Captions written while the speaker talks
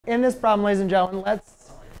in this problem, ladies and gentlemen,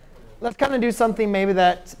 let's kind of do something maybe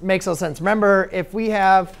that makes no sense. Remember, if we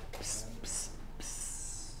have,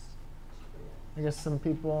 I guess some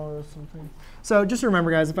people or something. So just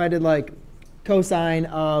remember, guys, if I did like cosine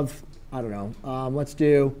of, I don't know, let's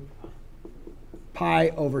do pi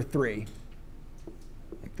over 3.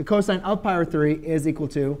 The cosine of pi over 3 is equal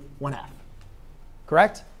to 1/2.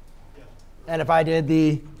 Correct? Yeah. And if I did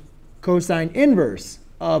the cosine inverse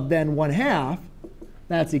of then 1/2,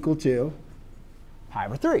 that's equal to pi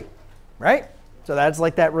over 3, right? So that's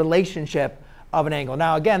like that relationship of an angle.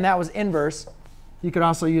 Now, again, that was inverse. You could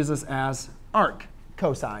also use this as arc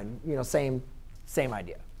cosine, same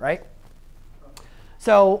idea, right?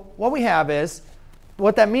 So what we have is,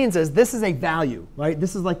 what that means is this is a value, right?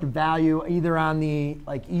 This is like the value either on the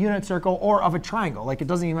unit circle or of a triangle. Like it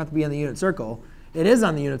doesn't even have to be on the unit circle. It is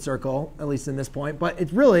on the unit circle, at least in this point, but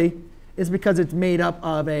it really is because it's made up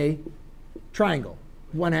of a triangle,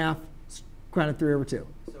 1/2 square root of 3 over 2.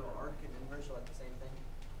 So arc and inverse are like the same thing?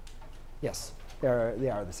 Yes, they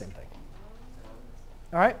are the same thing.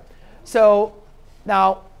 All right. So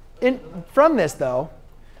now, from this though,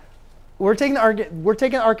 we're taking the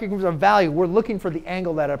arc as a value. We're looking for the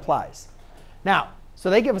angle that it applies. Now, so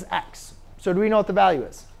they give us x. So do we know what the value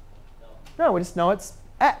is? No, we just know it's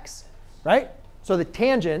x, right? So the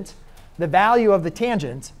tangent, the value of the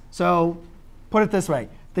tangent. So put it this way: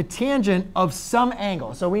 the tangent of some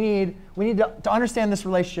angle. So we need to understand this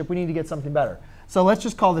relationship. We need to get something better. So let's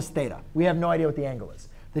just call this theta. We have no idea what the angle is.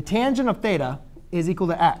 The tangent of theta is equal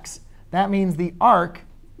to x. That means the arc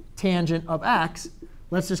tangent of x,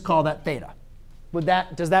 let's just call that theta.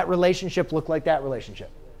 Does that relationship look like that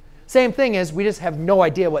relationship? Same thing is, we just have no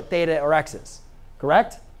idea what theta or x is.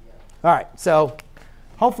 Correct? All right. So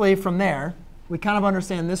hopefully from there, we kind of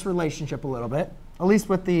understand this relationship a little bit, at least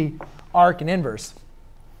with the arc and inverse.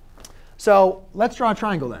 So let's draw a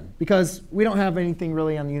triangle then, because we don't have anything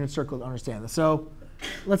really on the unit circle to understand this. So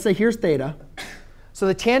let's say here's theta. So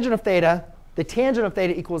the tangent of theta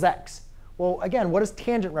equals x. Well, again, what does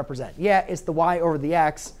tangent represent? Yeah, it's the y over the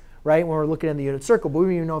x, right, when we're looking at the unit circle. But we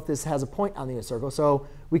don't even know if this has a point on the unit circle. So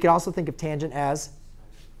we could also think of tangent as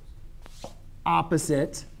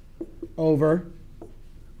opposite over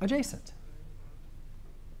adjacent.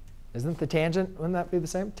 Isn't the tangent, wouldn't that be the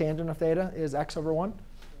same? Tangent of theta is x over 1,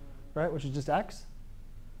 right, which is just x?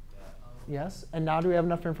 Yes. And now do we have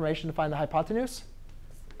enough information to find the hypotenuse?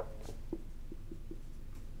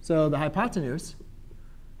 So the hypotenuse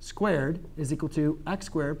squared is equal to x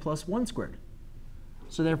squared plus 1 squared.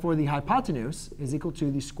 So therefore, the hypotenuse is equal to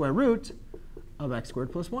the square root of x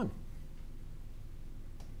squared plus 1.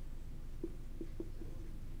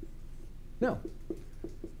 No.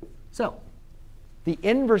 So the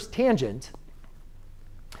inverse tangent,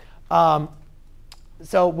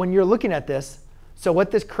 so when you're looking at this, so what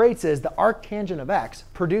this creates is the arc tangent of x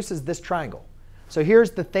produces this triangle. So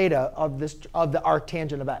here's the theta of the arc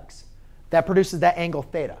tangent of x. That produces that angle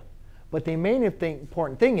theta. But the main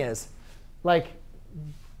important thing is,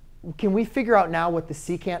 can we figure out now what the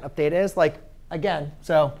secant of theta is? Again,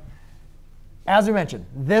 so as we mentioned,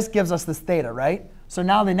 this gives us this theta, right? So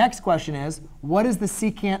now the next question is, what is the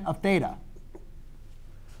secant of theta?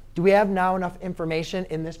 Do we have now enough information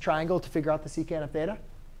in this triangle to figure out the secant of theta?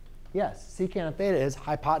 Yes, secant of theta is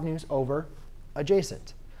hypotenuse over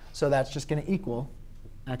adjacent. So that's just going to equal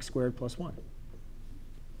x squared plus 1.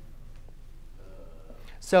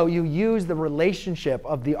 So you use the relationship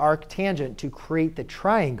of the arc tangent to create the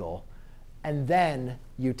triangle. And then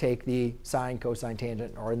you take the sine, cosine,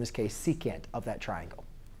 tangent, or in this case, secant of that triangle.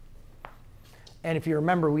 And if you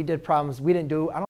remember, we did problems. We didn't do, I don't